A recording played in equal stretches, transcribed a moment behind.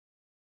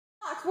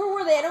box. Where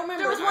were they? I don't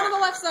remember. There was one on the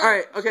left side. All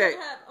right, okay.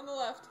 On the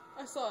left.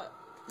 I saw it.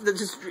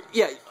 Just,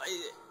 yeah,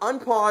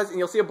 unpause and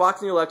you'll see a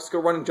box on your left. Just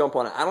go run and jump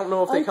on it. I don't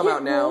know if they come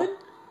out now.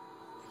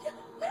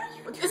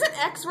 Is it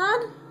X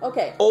run?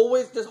 Okay.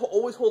 Always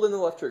hold in the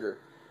left trigger.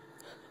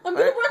 I'm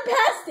gonna run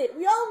past it.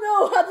 We all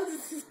know how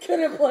this is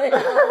gonna play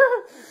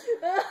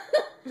out.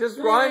 Just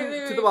run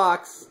to the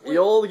box.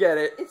 You'll get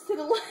it. It's to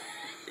the left.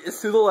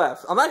 It's to the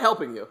left. I'm not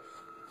helping you.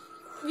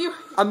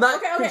 I'm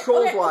not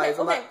controls-wise.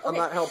 I'm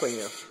not helping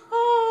you.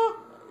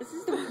 This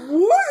is the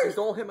worst. Just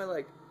don't hit my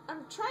leg.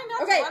 I'm trying not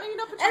to. Okay, Why don't you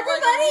not put your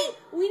everybody, leg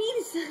we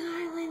need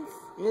silence.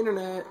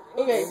 Internet.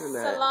 Okay.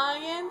 Internet.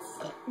 Alliance.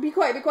 Be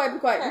quiet. Be quiet. Be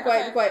quiet. Be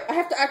quiet. Be quiet. I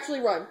have to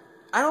actually run.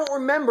 I don't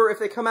remember if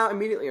they come out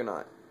immediately or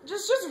not.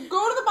 Just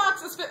go to the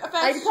box as fast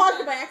I paused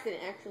it by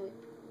accident, actually.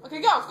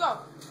 Okay, go.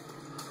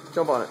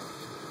 Jump on it.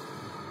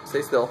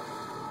 Stay still.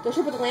 Don't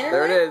you put the lantern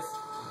There away? it is.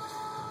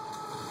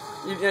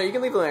 You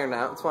can leave the lantern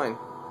out. It's fine.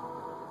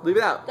 Leave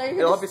it out.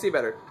 It'll help you see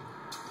better.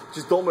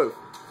 Just don't move.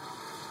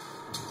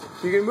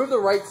 You can move the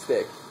right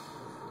stick.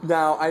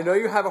 Now, I know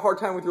you have a hard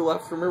time with your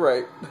left from your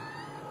right.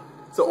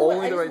 So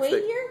only the right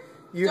stick. Here?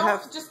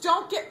 Just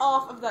don't get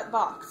off of that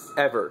box.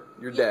 Ever.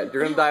 You're dead.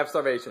 You're gonna die of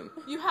starvation.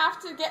 You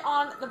have to get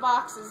on the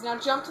boxes. Now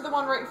jump to the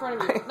one right in front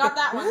of you. Not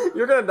that one.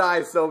 You're gonna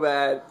die so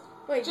bad.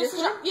 Wait, just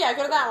this one? Yeah,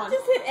 go to that one.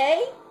 Just hit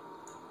A?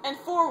 And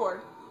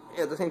forward.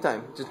 Yeah, at the same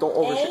time. Just don't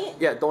overshoot.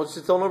 Yeah, don't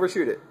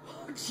overshoot it.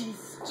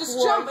 Jesus.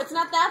 Just jump. It's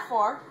not that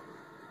far.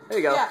 There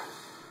you go. Yeah.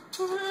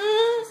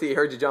 See, he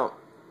heard you jump.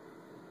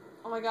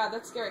 Oh my god,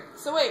 that's scary.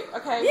 So wait,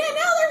 okay. Yeah,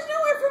 now there's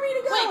nowhere for me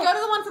to go. Wait, go to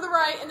the one to the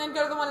right, and then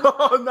go to the one in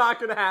Oh, not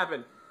gonna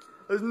happen.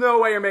 There's no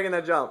way you're making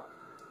that jump.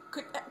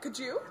 Could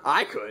you?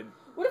 I could.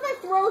 What if I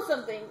throw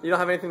something? You don't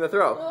have anything to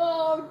throw.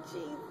 Oh,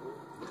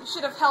 Jesus. You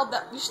should have held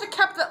that. You should have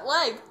kept that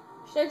leg.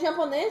 Should I jump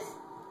on this?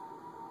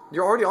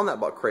 You're already on that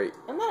butt crate.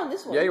 I'm not on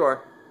this one. Yeah, you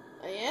are.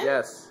 I am?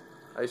 Yes.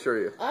 I assure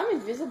you. I'm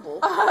invisible.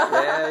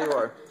 Yeah, you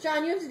are.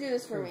 John, you have to do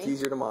this for me. It's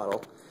easier to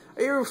model.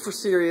 Are you for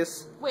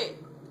serious? Wait.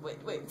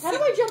 How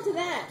do I jump to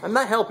that? I'm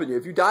not helping you.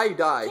 If you die, you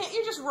die. Can't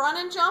you just run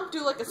and jump?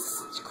 Do like a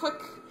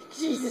quick...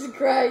 Jesus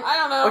Christ. I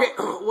don't know.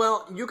 Okay,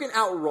 well, you can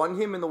outrun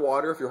him in the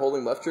water if you're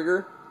holding left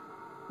trigger.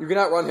 You can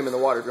outrun him in the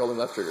water if you're holding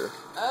left trigger.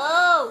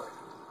 Oh.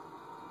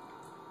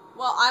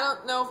 Well, I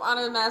don't know if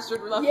Anna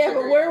mastered left trigger. Yeah,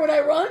 but where would I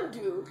run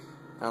to?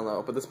 I don't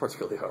know, but this part's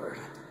really hard.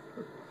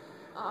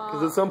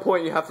 Because at some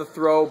point you have to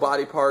throw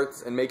body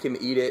parts and make him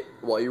eat it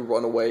while you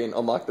run away and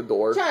unlock the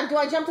door. John, do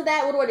I jump to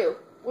that? What do I do?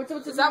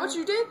 Is that what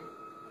you did?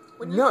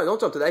 No, don't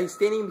jump to that. He's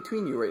standing in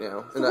between you right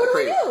now. So what do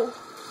I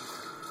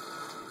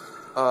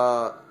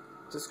do?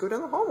 Just go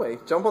down the hallway.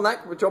 Jump on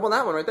that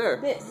one right there.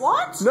 This.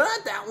 What?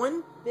 Not that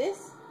one.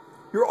 This?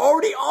 You're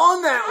already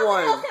on that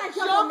one. How can I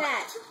jump on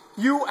that?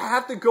 You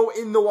have to go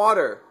in the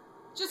water.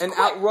 And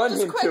outrun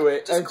him to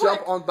it and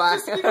jump on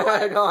back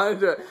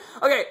onto it.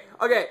 Okay.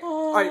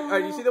 All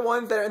right, you see the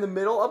ones that are in the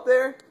middle up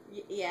there?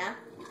 Yeah.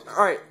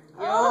 All right.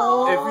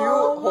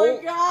 Oh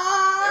my God!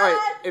 All right,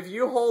 if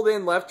you hold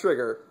in left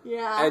trigger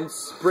and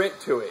sprint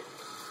to it,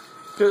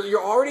 because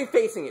you're already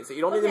facing it, so you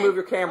don't need to move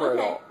your camera at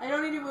all. I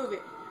don't need to move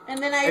it. And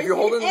then I if you're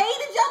holding A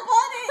to jump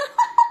on it.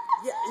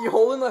 Yeah, you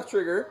hold in left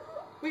trigger.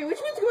 Wait,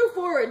 which one's going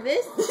forward?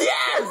 This?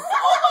 Yes!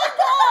 Oh my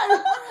God!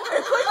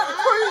 It's like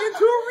turning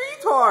into a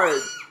retard.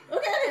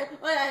 Okay.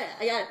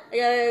 I got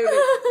it.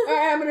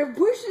 Alright, I'm gonna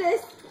push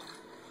this.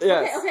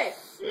 Yes. Okay.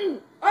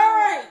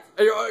 Alright.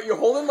 You're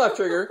holding left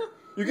trigger.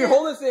 You can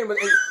hold this in, but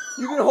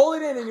you can hold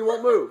it in and you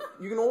won't move.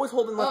 You can always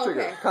hold in left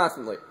trigger,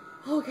 constantly.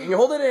 Okay. And you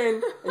hold it in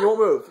and you won't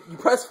move. You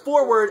press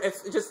forward,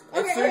 it's just...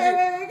 Okay,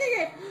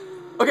 wait.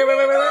 Okay,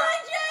 wait.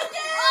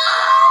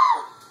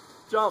 Oh!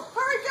 Jump.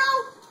 Hurry,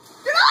 go!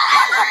 Get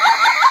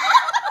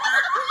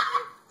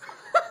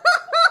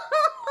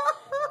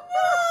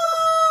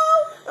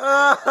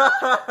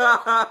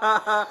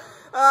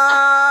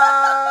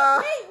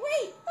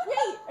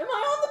Wait. Am I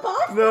on the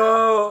box?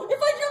 No. If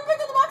I jump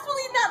into the box, will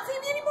he not see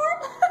me anymore?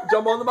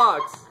 Jump on the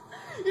box.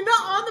 You're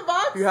not on the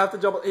box? You have to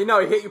jump. No,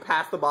 he hit you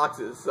past the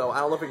boxes, so I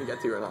don't know if we can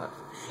get to you or not.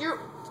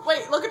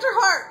 Wait, look at your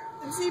heart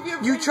and see if you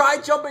have... You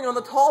tried jumping on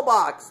the tall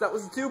box. That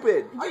was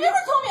stupid. You never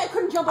told me I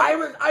couldn't jump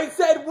on I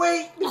said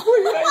wait before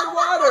you got in the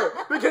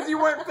water because you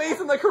weren't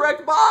facing the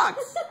correct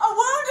box. A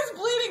wound is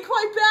bleeding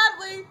quite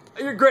badly.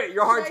 You're great.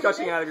 Your heart's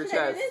gushing out of your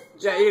chest.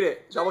 Yeah, eat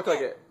it. Double click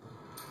it.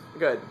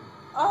 Good.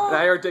 Oh.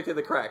 Now you're addicted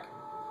to crack.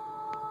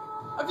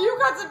 A few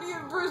cuts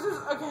and bruises.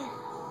 Okay.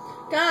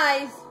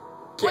 Guys.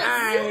 Wait,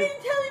 you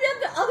didn't tell me about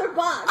the other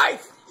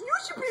box. You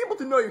should be able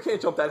to know you can't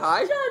jump that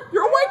high. John,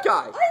 You're a white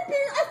guy.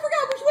 I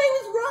forgot which way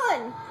was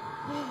run.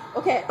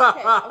 Okay.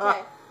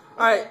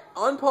 Alright,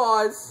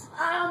 unpause.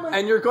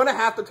 And you're going to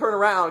have to turn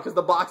around because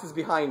the box is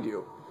behind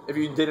you. If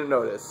you didn't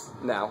notice.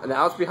 Now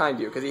it's behind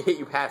you because he hit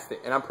you past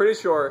it. And I'm pretty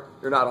sure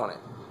you're not on it.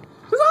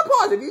 Just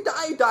unpause. If you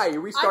die, you die.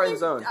 You restart in the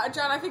zone.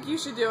 John, I think you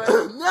should do it.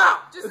 No!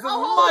 This is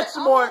much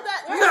more...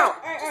 No!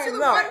 Just do the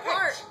red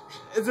part.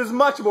 This is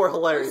much more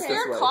hilarious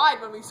this way.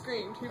 Clyde when we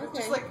screamed. He was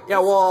just like... Yeah,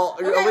 well...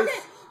 Okay.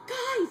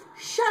 Guys,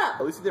 shut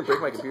up. At least he didn't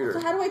break my computer. So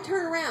how do I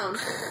turn around?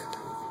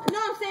 No,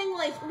 I'm saying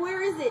like,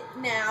 where is it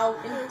now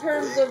in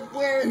terms of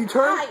where you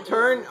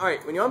turn. All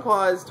right, when you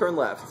unpause, turn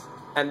left,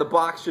 and the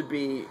box should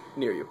be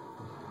near you.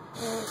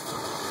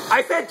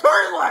 I said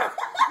turn left,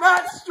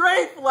 not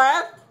straight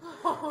left.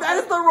 That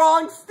is the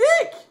wrong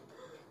stick.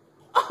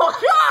 Oh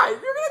God,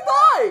 you're gonna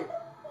die.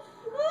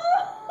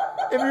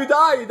 If you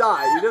die, you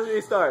die. You just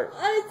restart.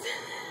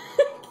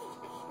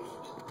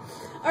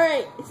 All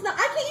right, it's not.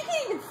 You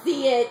can't even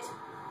see it.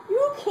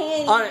 You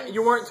can't.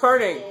 You weren't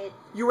turning.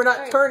 You were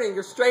not turning.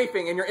 You're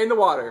strafing, and you're in the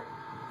water.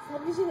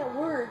 Stop using that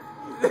word.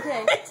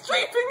 Okay.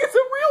 Strafing is a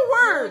real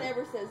word. No one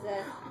ever says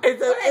that.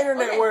 It's an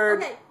internet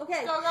word.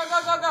 Okay. Go.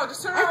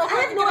 Just turn around real I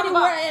quick have and no get on idea the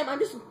where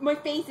box. I am. My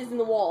face is in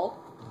the wall.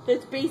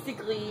 That's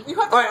basically. You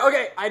have to Alright,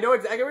 okay. I know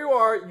exactly where you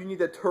are. You need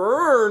to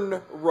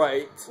turn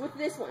right. With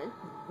this one.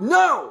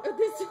 No!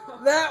 This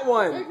That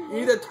one. Okay. You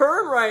need to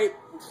turn right,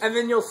 and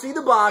then you'll see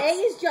the box. A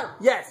is jump.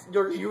 Yes,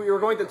 you're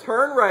going to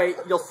turn right,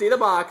 you'll see the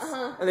box,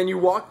 and then you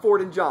walk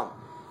forward and jump.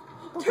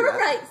 Turn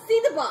right,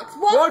 see the box.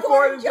 Walk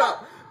forward and jump.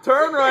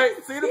 Turn right,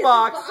 see the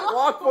box,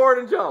 walk forward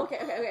and jump.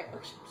 Okay.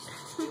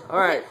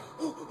 Alright.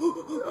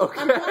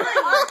 Okay. I'm dying.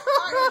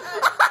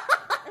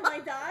 Am I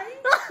dying?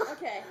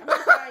 Okay, I'm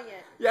not dying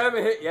yet. You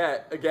haven't hit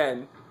yet.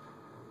 Again.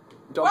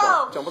 Jump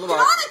on the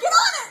box. Get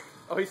on it!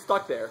 Oh, he's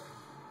stuck there.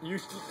 You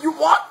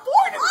walk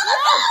forward and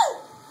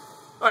jump!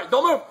 Alright,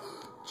 don't move!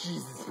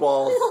 Jesus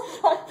balls.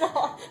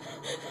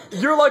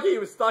 You're lucky he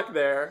was stuck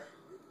there.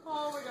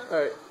 Oh my God.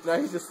 Alright, now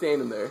he's just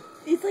standing there.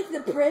 It's like the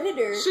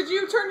Predator. Should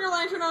you turn your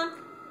lantern on?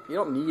 You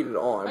don't need it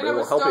on, I but it know, will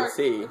it's help dark. it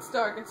see. It's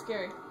dark. It's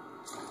scary.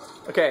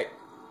 Okay.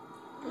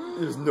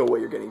 There's no way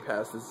you're getting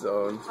past this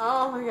zone.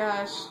 Oh my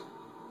gosh.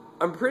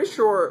 I'm pretty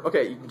sure...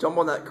 Okay, you can jump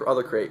on that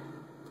other crate.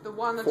 The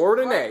one that's Forward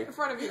and right A. in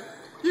front of you.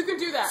 You can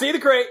do that. See the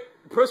crate,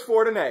 push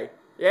forward and A.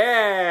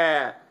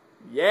 Yeah!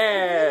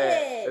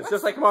 Yeah! It's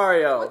just like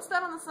Mario. What's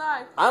that on the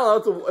side? I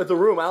don't know, it's a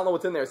room. I don't know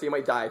what's in there, so you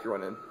might die if you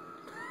run in.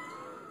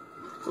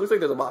 It looks like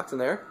there's a box in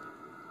there.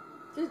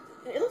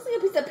 It looks like a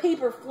piece of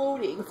paper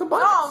floating. It's a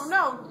box.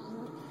 No.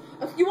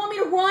 You want me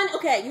to run?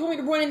 Okay, you want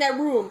me to run in that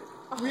room.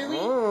 Really?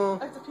 Oh.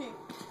 I have to pee.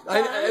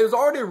 It was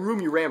already a room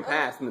you ran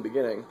past in the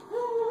beginning.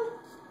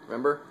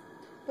 Remember?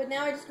 But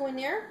now I just go in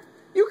there?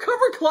 You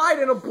covered Clyde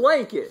in a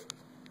blanket.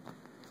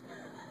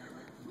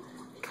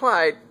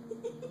 Clyde.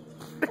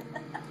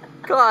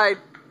 Clyde.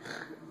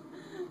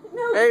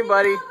 No, Hey,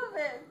 buddy. Get off of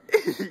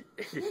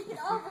it. Get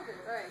off of it.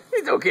 All right.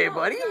 It's okay,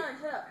 buddy. John,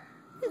 shut up.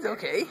 It's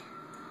okay.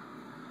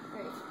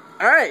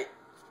 All Alright.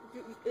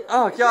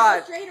 Oh, Should I God.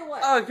 go straight or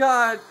what? Oh,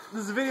 God.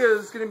 This video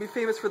is going to be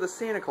famous for the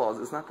Santa Claus.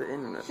 It's not the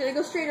internet. Should I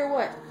go straight or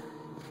what?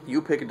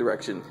 You pick a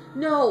direction.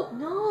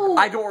 No.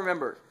 I don't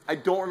remember. John,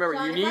 if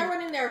I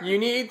run in there- You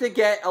need to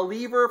get a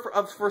lever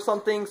for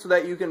something so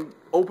that you can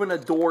open a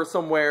door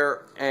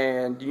somewhere,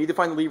 and you need to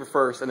find the lever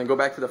first, and then go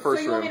back to the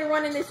first So you room. want me to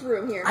run in this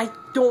room here? I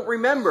don't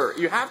remember.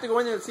 You have to go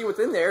in there and see what's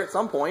in there at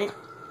some point.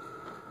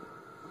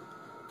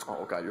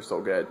 Oh, God, you're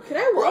so good. Could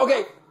I walk?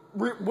 Okay,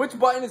 which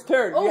button is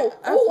turned? Oh, Yeah,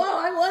 oh wow,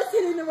 I was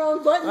hitting the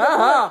wrong button.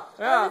 Yeah.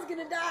 I was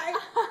gonna die.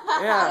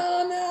 Yeah.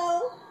 Oh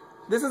no.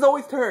 This is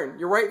always turn.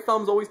 Your right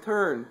thumb's always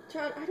turn.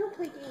 John, I don't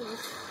play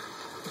games.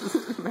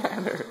 Doesn't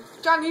matter.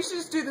 John, you should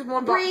just do this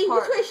one Bree,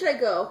 part. which way should I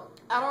go?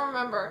 I don't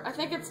remember. I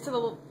think it's to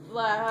the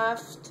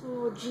left.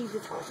 Oh,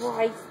 Jesus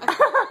Christ.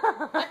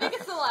 I think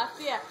it's the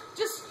left, yeah.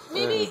 Just,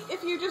 maybe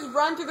if you just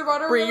run through the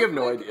rotary Bree, you have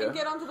no idea. and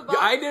get onto the box.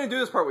 I didn't do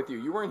this part with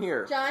you. You weren't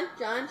here. John,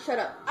 shut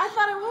up. I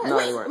thought it was. No,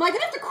 Wait, you weren't. am I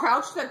gonna have to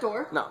crouch to that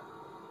door? No,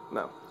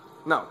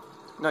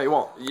 you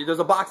won't. There's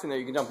a box in there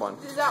you can jump on.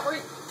 Is that where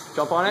you...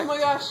 Jump on it. Oh my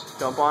gosh.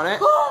 Jump on it.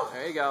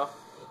 There you go.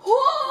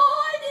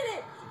 Oh, I did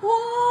it!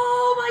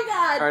 Oh my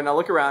God! All right, now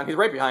look around. He's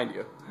right behind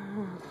you.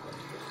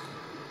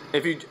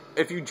 If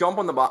you jump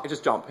on the box,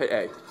 just jump. Hit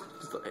A.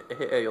 Just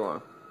hit A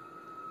alone.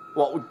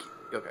 Well,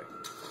 okay.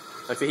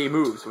 Like say he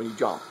moves when you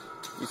jump.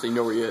 So you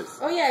know where he is.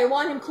 Oh yeah, I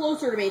want him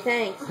closer to me.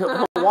 Thanks.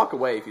 He'll walk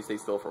away if you stay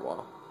still for a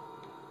while.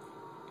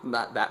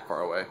 Not that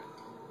far away.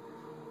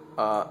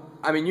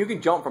 I mean, you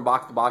can jump from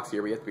box to box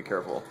here, but you have to be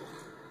careful.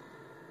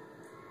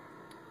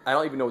 I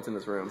don't even know what's in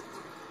this room.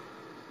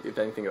 If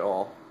anything at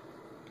all.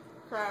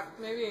 Crap,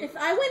 maybe. If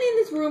I went in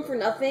this room for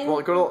nothing.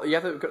 Well, you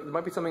have to. There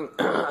might be something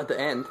at the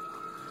end.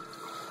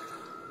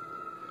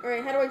 All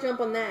right, how do I jump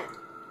on that?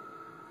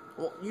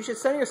 Well, you should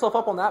set yourself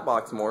up on that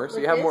box more, so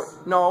Like you have this? more.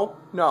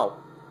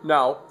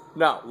 No.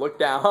 Look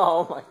down.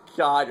 Oh my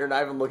God, you're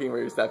not even looking where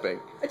you're stepping.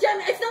 John,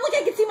 it's not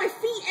like I can see my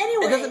feet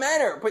anyway. It doesn't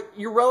matter, but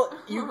you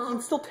can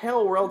still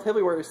tell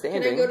relatively where you're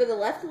standing. Can I go to the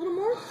left a little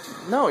more?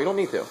 No, you don't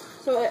need to.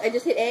 So I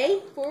just hit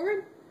A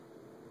forward.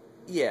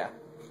 Yeah.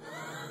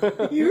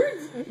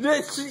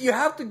 You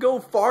have to go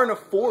far enough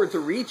forward to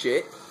reach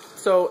it,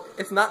 so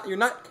you're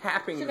not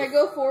tapping. Should I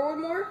go forward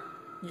more?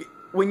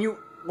 When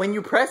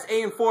you press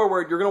A and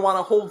forward, you're gonna want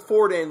to hold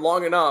forward in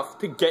long enough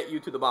to get you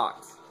to the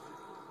box.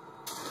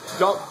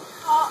 Jump.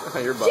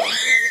 You're bugged.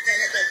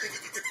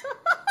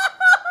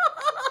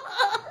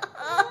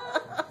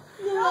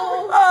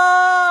 No.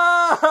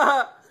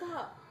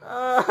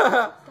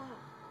 Stop.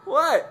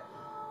 What?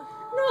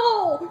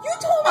 No, you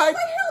told me I my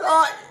helmet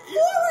thought-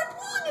 forward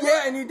one.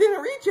 Yeah, and you did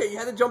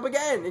jump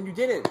again, and you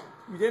didn't.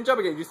 You didn't jump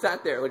again. You just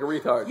sat there like a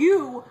retard.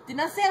 You did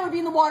not say I would be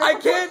in the water. I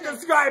can't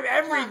describe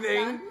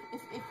everything.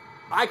 If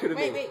I could have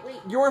been. Wait.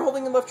 You weren't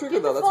holding the left trigger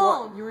Get though. the That's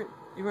phone. why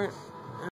you weren't.